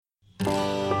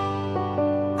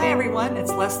everyone,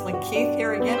 it's Leslie Keith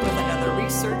here again with another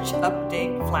Research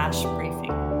Update Flash Briefing.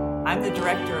 I'm the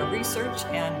Director of Research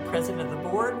and President of the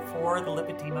Board for the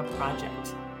Lipedema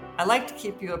Project. I like to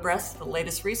keep you abreast of the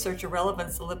latest research of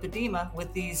relevance to lipedema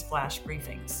with these flash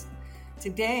briefings.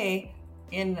 Today,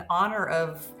 in honor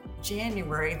of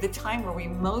January, the time where we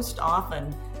most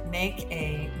often make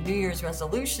a New Year's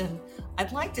resolution,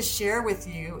 I'd like to share with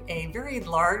you a very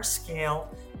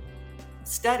large-scale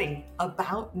study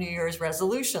about New Year's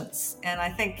resolutions. And I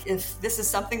think if this is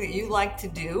something that you like to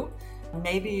do,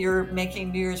 maybe you're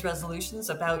making New Year's resolutions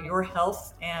about your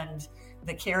health and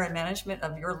the care and management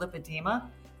of your lipedema,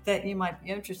 that you might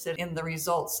be interested in the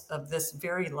results of this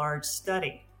very large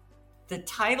study. The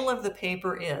title of the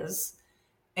paper is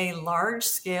A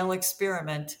Large-Scale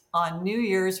Experiment on New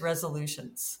Year's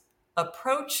Resolutions.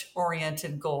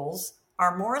 Approach-oriented goals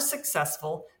are more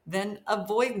successful than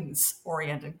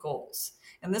avoidance-oriented goals.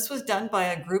 And this was done by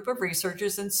a group of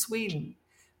researchers in Sweden.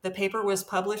 The paper was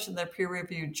published in the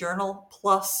peer-reviewed journal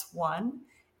PLOS ONE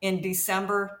in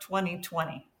December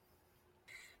 2020.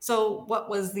 So what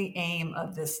was the aim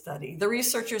of this study? The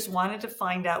researchers wanted to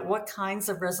find out what kinds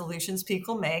of resolutions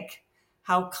people make,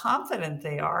 how confident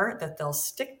they are that they'll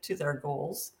stick to their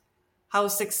goals, how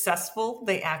successful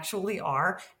they actually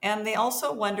are, and they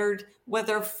also wondered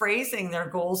whether phrasing their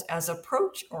goals as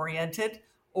approach-oriented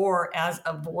or as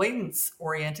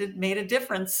avoidance-oriented made a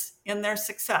difference in their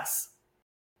success.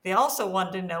 They also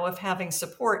wanted to know if having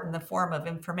support in the form of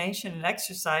information and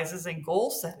exercises and goal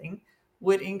setting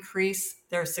would increase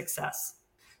their success.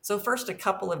 So first, a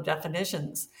couple of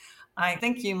definitions. I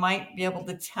think you might be able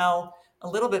to tell a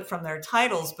little bit from their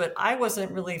titles, but I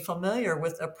wasn't really familiar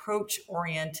with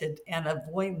approach-oriented and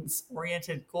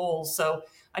avoidance-oriented goals. So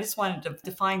I just wanted to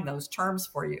define those terms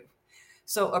for you.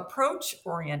 So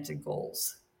approach-oriented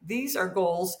goals. These are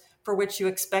goals for which you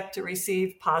expect to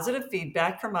receive positive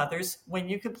feedback from others when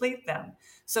you complete them.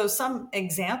 So some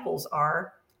examples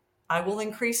are, I will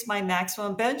increase my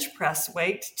maximum bench press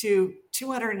weight to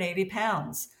 280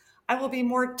 pounds. I will be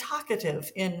more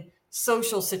talkative in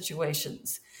social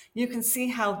situations. You can see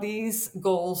how these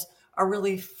goals are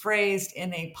really phrased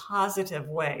in a positive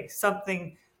way,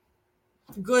 something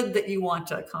good that you want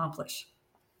to accomplish.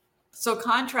 So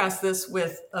contrast this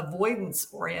with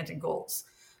avoidance-oriented goals.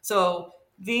 So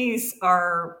these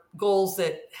are goals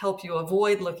that help you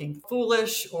avoid looking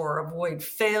foolish or avoid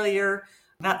failure.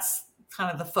 That's kind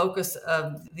of the focus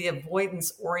of the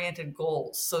avoidance-oriented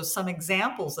goals. So some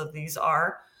examples of these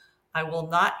are, I will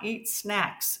not eat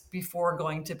snacks before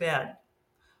going to bed.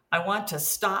 I want to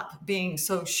stop being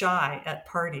so shy at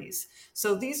parties.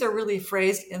 So these are really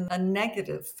phrased in a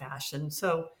negative fashion.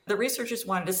 So the researchers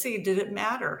wanted to see, did it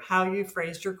matter how you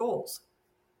phrased your goals?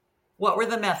 What were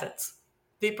the methods?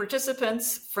 The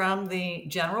participants from the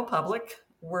general public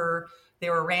were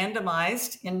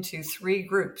randomized into 3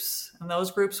 groups. And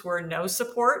those groups were no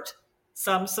support,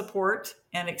 some support,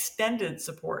 and extended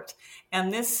support.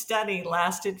 And this study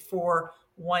lasted for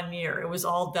 1 year. It was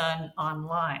all done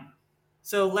online.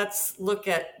 So let's look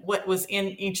at what was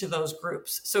in each of those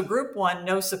groups. So group 1,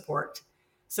 no support.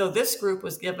 So this group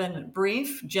was given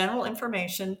brief general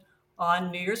information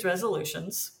on New Year's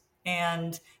resolutions,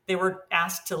 and they were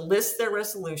asked to list their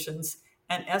resolutions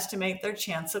and estimate their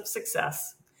chance of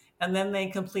success. And then they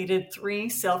completed 3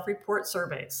 self-report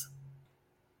surveys.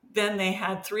 Then they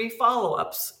had 3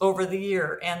 follow-ups over the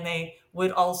year, and they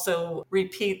would also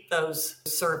repeat those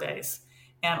surveys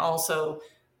and also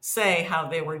say how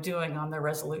they were doing on their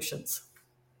resolutions.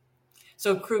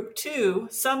 So group 2,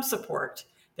 some support.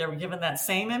 They were given that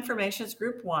same information as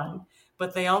group 1,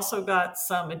 but they also got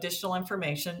some additional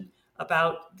information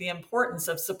about the importance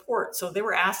of support. So they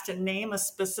were asked to name a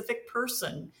specific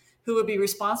person who would be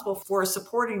responsible for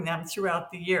supporting them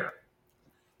throughout the year.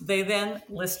 They then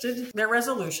listed their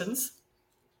resolutions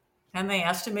and they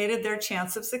estimated their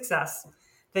chance of success.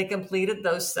 They completed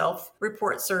those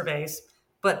self-report surveys,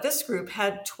 but this group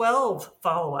had 12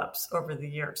 follow-ups over the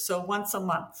year, so once a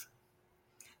month.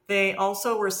 They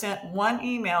also were sent 1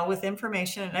 email with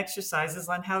information and exercises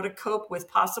on how to cope with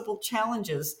possible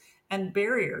challenges and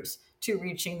barriers to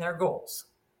reaching their goals.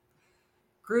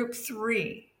 Group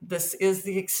 3, this is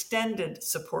the extended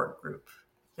support group.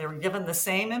 They were given the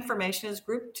same information as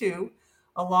group 2,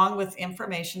 along with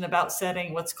information about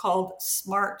setting what's called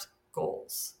SMART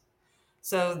goals.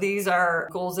 So these are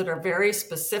goals that are very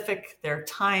specific, they're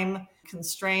time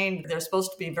constrained, they're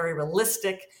supposed to be very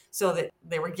realistic, so that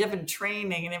they were given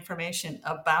training and information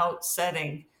about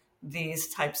setting these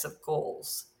types of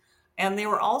goals. And they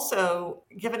were also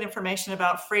given information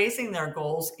about phrasing their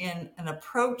goals in an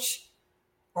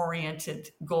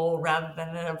approach-oriented goal rather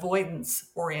than an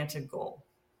avoidance-oriented goal.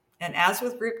 And as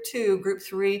with group 2, group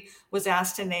 3 was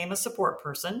asked to name a support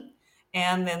person.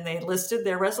 And then they listed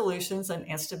their resolutions and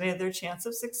estimated their chance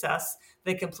of success.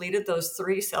 They completed those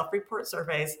 3 self-report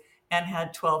surveys and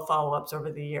had 12 follow-ups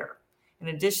over the year. In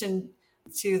addition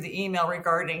to the email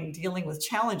regarding dealing with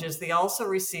challenges, they also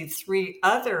received 3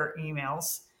 other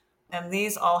emails, and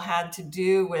these all had to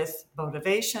do with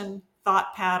motivation,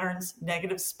 thought patterns,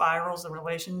 negative spirals in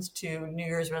relations to New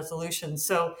Year's resolutions.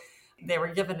 So they were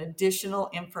given additional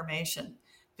information.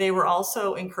 They were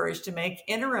also encouraged to make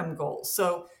interim goals.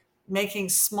 So making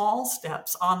small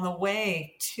steps on the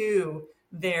way to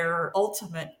their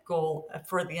ultimate goal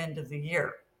for the end of the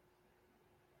year.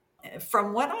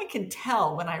 From what I can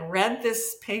tell, when I read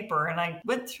this paper, and I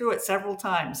went through it several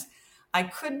times, I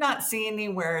could not see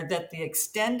anywhere that the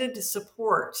extended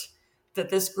support that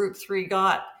this group 3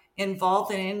 got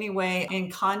involved in any way in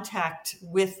contact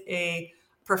with a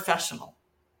professional.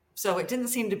 So it didn't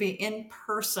seem to be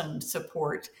in-person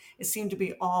support. It seemed to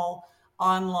be all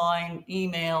online,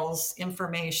 emails,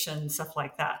 information, stuff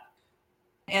like that.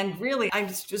 And really, I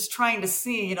was just trying to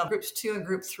see, groups 2 and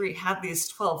group 3 had these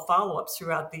 12 follow-ups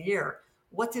throughout the year.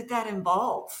 What did that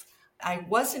involve? I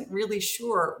wasn't really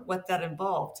sure what that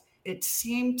involved. It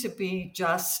seemed to be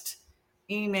just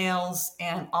emails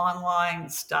and online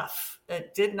stuff.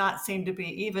 It did not seem to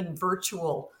be even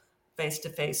virtual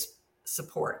face-to-face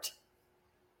support.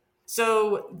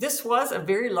 So this was a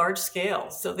very large scale.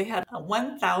 So they had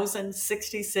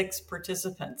 1,066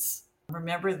 participants.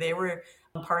 Remember, they were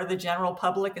part of the general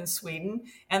public in Sweden,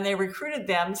 and they recruited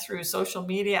them through social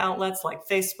media outlets like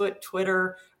Facebook,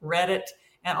 Twitter, Reddit,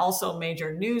 and also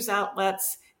major news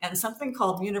outlets, and something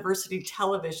called university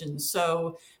television.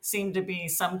 So seemed to be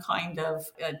some kind of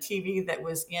TV that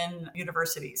was in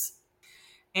universities.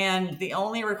 And the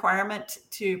only requirement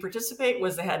to participate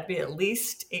was they had to be at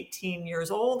least 18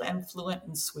 years old and fluent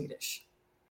in Swedish.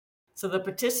 So the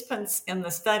participants in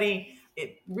the study,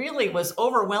 it really was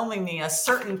overwhelmingly a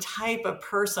certain type of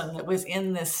person that was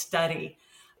in this study.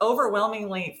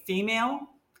 Overwhelmingly female,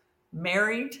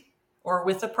 married or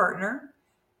with a partner,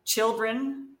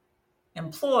 children,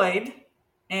 employed,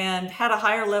 and had a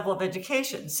higher level of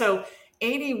education. So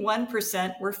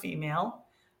 81% were female,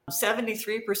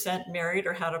 73% married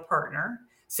or had a partner,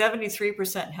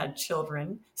 73% had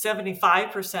children,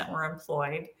 75% were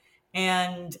employed.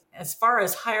 And as far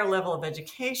as higher level of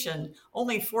education,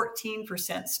 only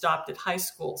 14% stopped at high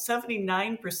school.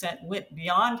 79% went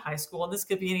beyond high school. And this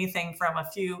could be anything from a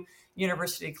few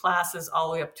university classes all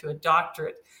the way up to a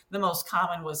doctorate. The most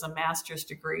common was a master's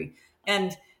degree.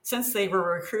 And since they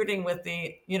were recruiting with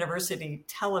the university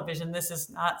television, this is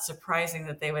not surprising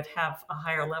that they would have a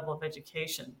higher level of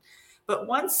education. But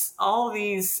once all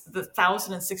the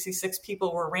 1,066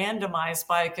 people were randomized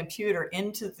by a computer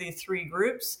into the 3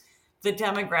 groups, the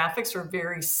demographics were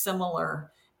very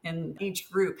similar, and each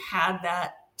group had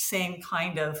that same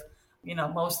kind of,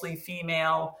 mostly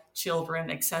female,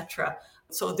 children, etc.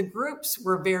 So the groups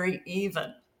were very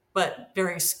even, but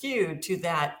very skewed to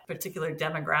that particular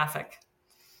demographic.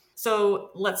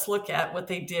 So let's look at what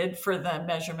they did for the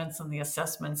measurements and the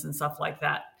assessments and stuff like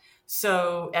that.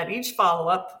 So at each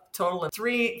follow-up, total of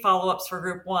 3 follow-ups for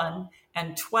group 1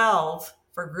 and 12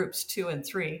 for groups 2 and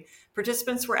 3,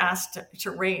 participants were asked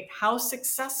to rate how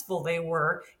successful they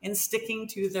were in sticking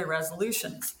to their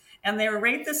resolutions. And they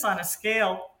rate this on a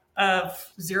scale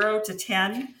of 0 to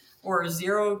 10 or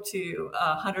 0 to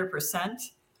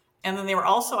 100%. And then they were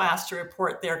also asked to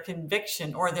report their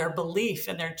conviction or their belief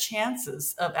in their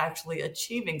chances of actually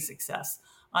achieving success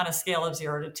on a scale of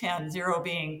 0 to 10, 0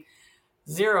 being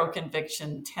zero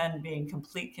conviction, 10 being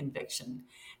complete conviction.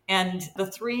 And the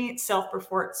 3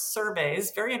 self-report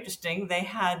surveys, very interesting. They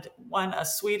had one, a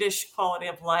Swedish quality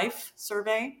of life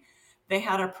survey. They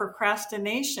had a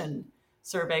procrastination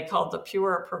survey called the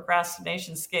Pure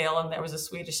Procrastination Scale, and there was a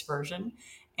Swedish version.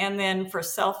 And then for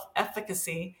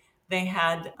self-efficacy, they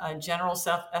had a general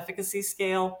self-efficacy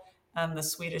scale and the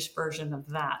Swedish version of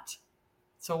that.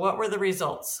 So what were the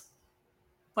results?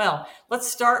 Well,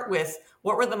 let's start with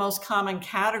what were the most common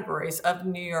categories of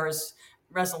New Year's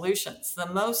resolutions. The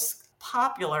most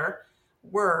popular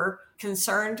were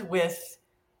concerned with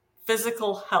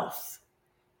physical health.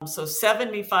 So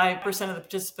 75% of the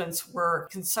participants were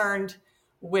concerned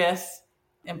with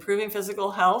improving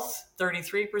physical health,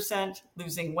 33%,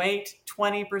 losing weight,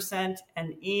 20%,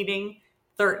 and eating,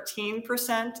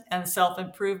 13%, and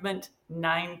self-improvement,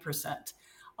 9%.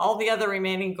 All the other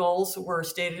remaining goals were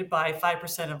stated by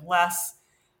 5% of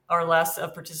less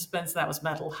of participants. That was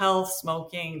mental health,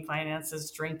 smoking,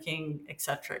 finances, drinking, et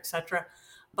cetera, et cetera.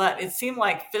 But it seemed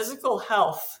like physical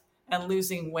health and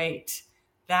losing weight,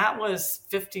 that was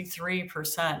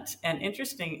 53%, and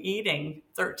interesting, eating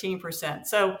 13%.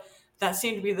 So that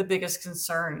seemed to be the biggest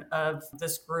concern of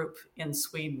this group in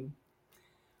Sweden.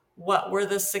 What were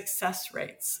the success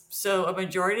rates? So a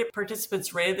majority of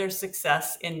participants rated their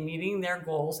success in meeting their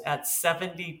goals at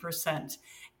 70%.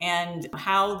 And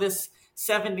how this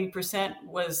 70%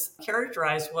 was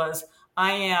characterized was,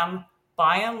 I am,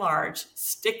 by and large,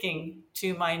 sticking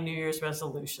to my New Year's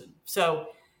resolution. So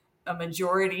a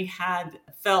majority had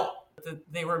felt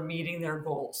that they were meeting their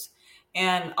goals.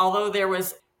 And although there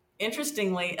was,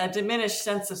 interestingly, a diminished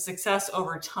sense of success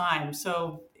over time.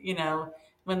 So,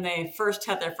 when they first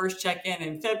had their first check-in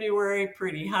in February,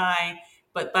 pretty high.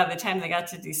 But by the time they got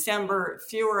to December,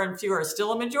 fewer and fewer,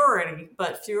 still a majority,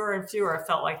 but fewer and fewer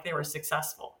felt like they were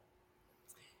successful.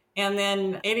 And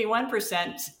then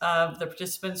 81% of the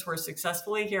participants were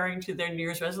successfully adhering to their New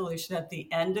Year's resolution at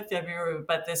the end of February,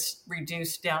 but this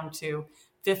reduced down to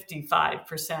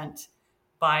 55%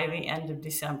 by the end of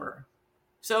December.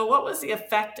 So what was the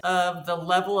effect of the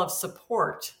level of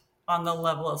support on the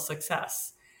level of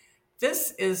success?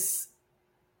 This is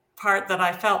part that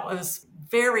I felt was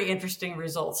very interesting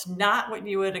results, not what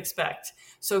you would expect.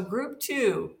 So group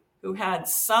 2, who had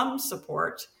some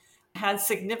support, had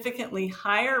significantly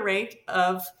higher rate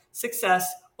of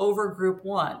success over group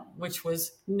 1, which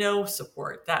was no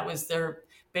support. That was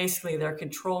basically their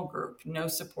control group, no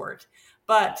support.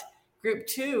 But group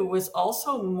 2 was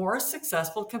also more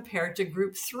successful compared to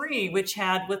group 3, which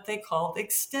had what they called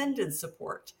extended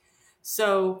support.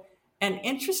 So, and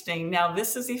interesting, now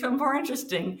this is even more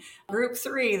interesting, group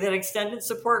 3, that extended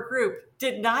support group,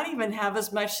 did not even have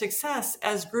as much success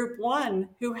as group 1,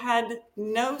 who had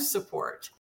no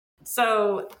support.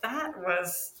 So that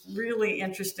was really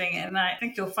interesting. And I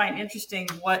think you'll find interesting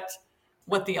what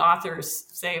the authors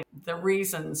say the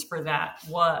reasons for that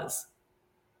was.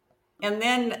 And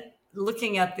then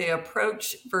looking at the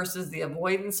approach versus the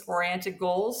avoidance-oriented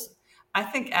goals, I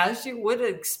think, as you would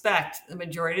expect, the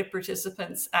majority of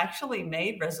participants actually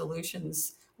made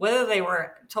resolutions, whether they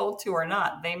were told to or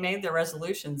not. They made their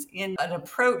resolutions in an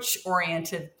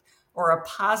approach-oriented or a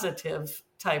positive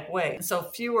type way. So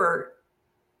fewer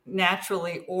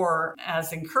naturally, or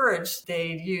as encouraged,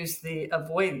 they use the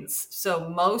avoidance. So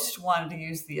most wanted to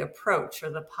use the approach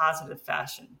or the positive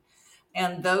fashion.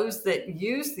 And those that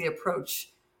use the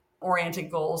approach oriented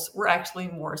goals were actually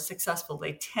more successful.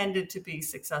 They tended to be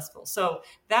successful. So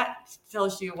that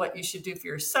tells you what you should do for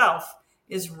yourself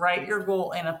is write your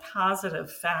goal in a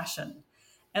positive fashion.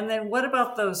 And then what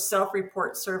about those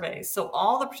self-report surveys? So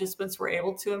all the participants were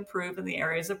able to improve in the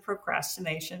areas of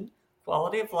procrastination,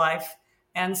 quality of life,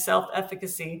 and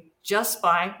self-efficacy just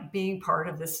by being part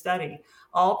of this study.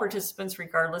 All participants,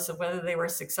 regardless of whether they were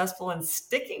successful in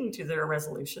sticking to their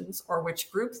resolutions or which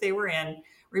group they were in,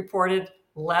 reported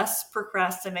less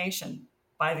procrastination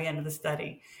by the end of the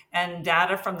study. And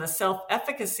data from the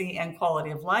self-efficacy and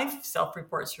quality of life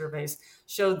self-report surveys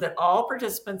showed that all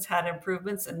participants had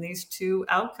improvements in these two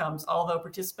outcomes, although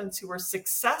participants who were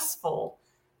successful,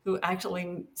 who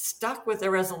actually stuck with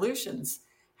their resolutions,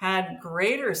 had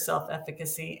greater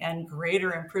self-efficacy and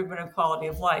greater improvement in quality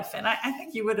of life. And I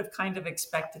think you would have kind of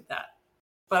expected that.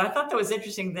 But I thought that was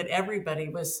interesting that everybody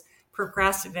was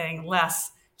procrastinating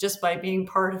less just by being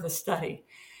part of the study.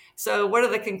 So what are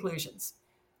the conclusions?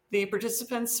 The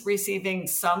participants receiving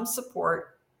some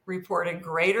support reported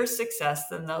greater success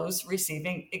than those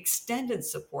receiving extended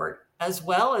support, as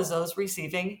well as those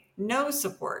receiving no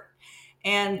support.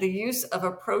 And the use of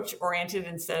approach-oriented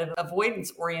instead of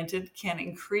avoidance-oriented can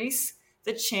increase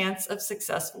the chance of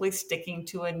successfully sticking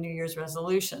to a New Year's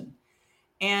resolution.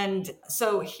 And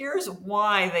so here's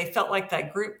why they felt like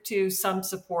that group 2, some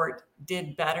support,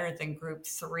 did better than group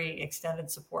 3, extended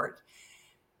support.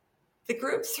 The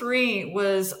group 3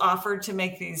 was offered to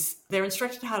make they were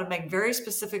instructed how to make very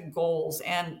specific goals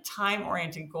and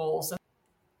time-oriented goals.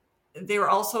 They were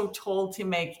also told to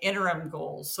make interim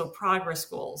goals, so progress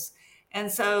goals. And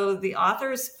so the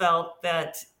authors felt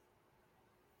that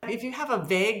if you have a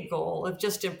vague goal of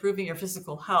just improving your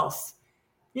physical health,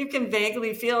 you can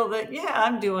vaguely feel that, yeah,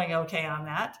 I'm doing okay on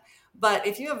that. But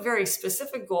if you have a very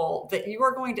specific goal that you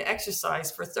are going to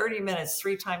exercise for 30 minutes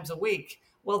 3 times a week,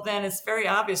 well, then it's very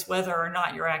obvious whether or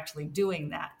not you're actually doing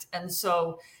that. And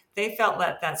so they felt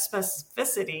that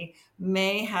specificity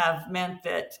may have meant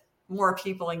that more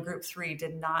people in group 3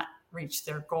 did not reach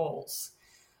their goals.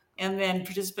 And then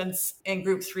participants in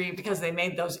group 3, because they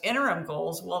made those interim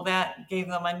goals, well, that gave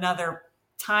them another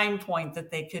time point that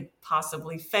they could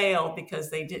possibly fail because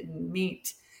they didn't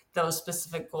meet those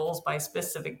specific goals by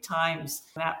specific times,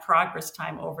 that progress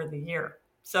time over the year.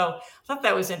 So I thought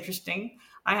that was interesting.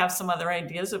 I have some other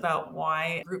ideas about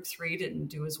why group 3 didn't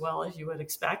do as well as you would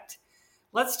expect.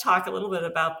 Let's talk a little bit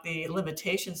about the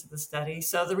limitations of the study.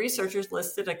 So the researchers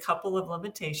listed a couple of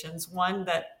limitations. One,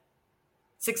 that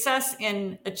success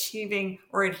in achieving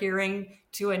or adhering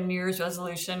to a New Year's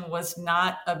resolution was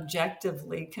not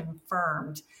objectively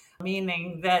confirmed,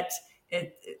 meaning that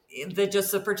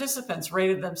just the participants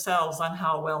rated themselves on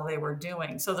how well they were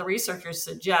doing. So the researchers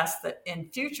suggest that in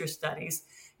future studies,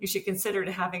 you should consider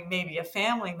having maybe a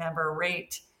family member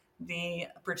rate the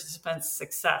participants'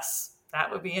 success.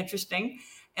 That would be interesting.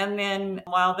 And then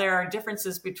while there are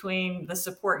differences between the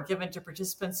support given to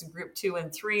participants in group 2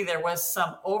 and 3, there was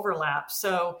some overlap.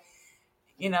 So,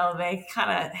 they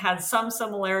kind of had some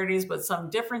similarities, but some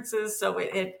differences. So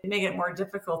it made it more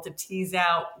difficult to tease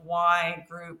out why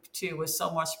group 2 was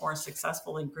so much more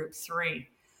successful than group 3.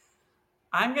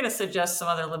 I'm going to suggest some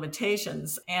other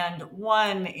limitations. And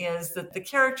one is that the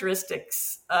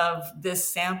characteristics of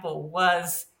this sample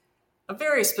was a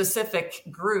very specific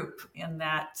group in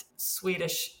that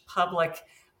Swedish public,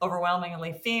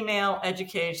 overwhelmingly female,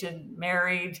 educated,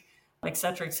 married, et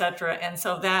cetera, et cetera. And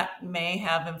so that may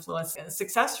have influenced the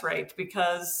success rate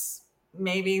because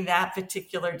maybe that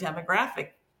particular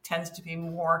demographic tends to be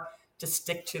more to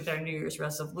stick to their New Year's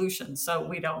resolution. So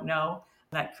we don't know.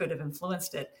 That could have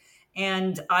influenced it.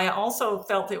 And I also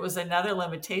felt it was another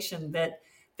limitation that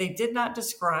they did not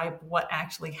describe what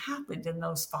actually happened in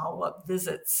those follow-up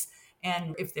visits.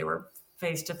 And if they were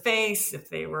face-to-face, if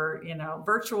they were,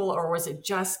 virtual, or was it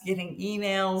just getting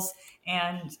emails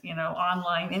and,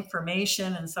 online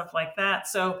information and stuff like that.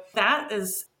 So that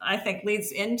is, I think,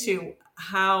 leads into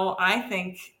how I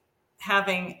think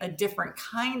having a different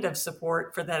kind of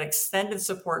support for that extended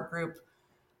support group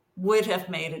would have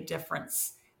made a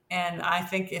difference. And I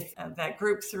think if that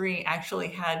group 3 actually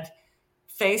had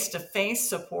face-to-face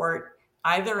support,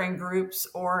 either in groups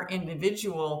or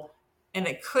individual, and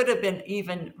it could have been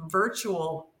even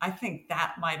virtual, I think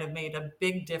that might have made a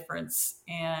big difference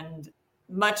and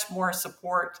much more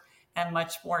support and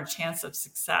much more chance of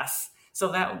success. So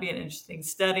that would be an interesting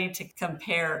study to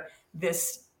compare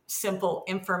this simple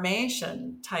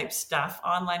information type stuff,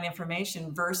 online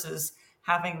information, versus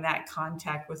having that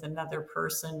contact with another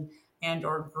person and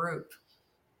or group.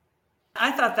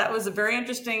 I thought that was a very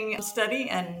interesting study,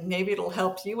 and maybe it'll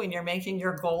help you when you're making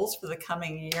your goals for the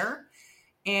coming year.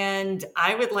 And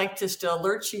I would like to still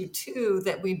alert you too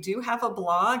that we do have a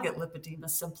blog at Lipedema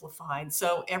Simplified.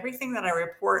 So everything that I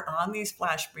report on these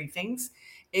flash briefings,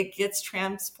 it gets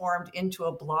transformed into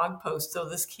a blog post. So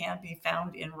this can be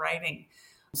found in writing.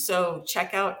 So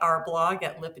check out our blog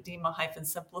at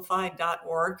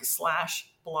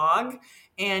lipedema-simplified.org/blog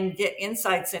and get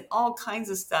insights in all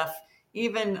kinds of stuff,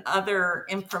 even other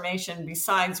information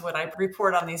besides what I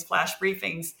report on these flash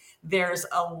briefings. There's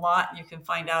a lot you can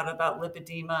find out about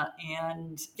lipedema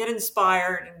and get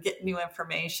inspired and get new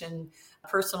information,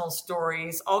 personal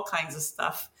stories, all kinds of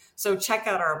stuff. So check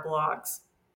out our blogs.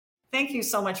 Thank you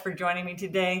so much for joining me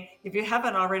today. If you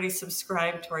haven't already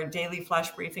subscribed to our daily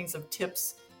flash briefings of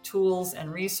tips, tools,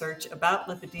 and research about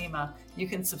lipedema, you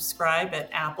can subscribe at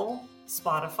Apple,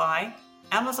 Spotify,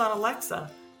 Amazon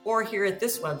Alexa, or here at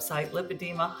this website,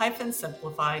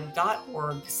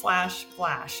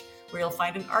 lipedema-simplified.org/flash, where you'll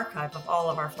find an archive of all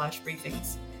of our flash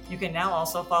briefings. You can now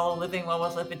also follow Living Well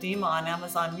with Lipedema on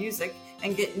Amazon Music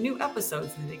and get new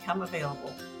episodes that become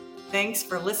available. Thanks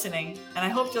for listening, and I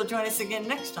hope you'll join us again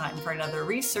next time for another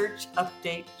Research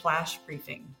Update Flash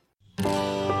Briefing.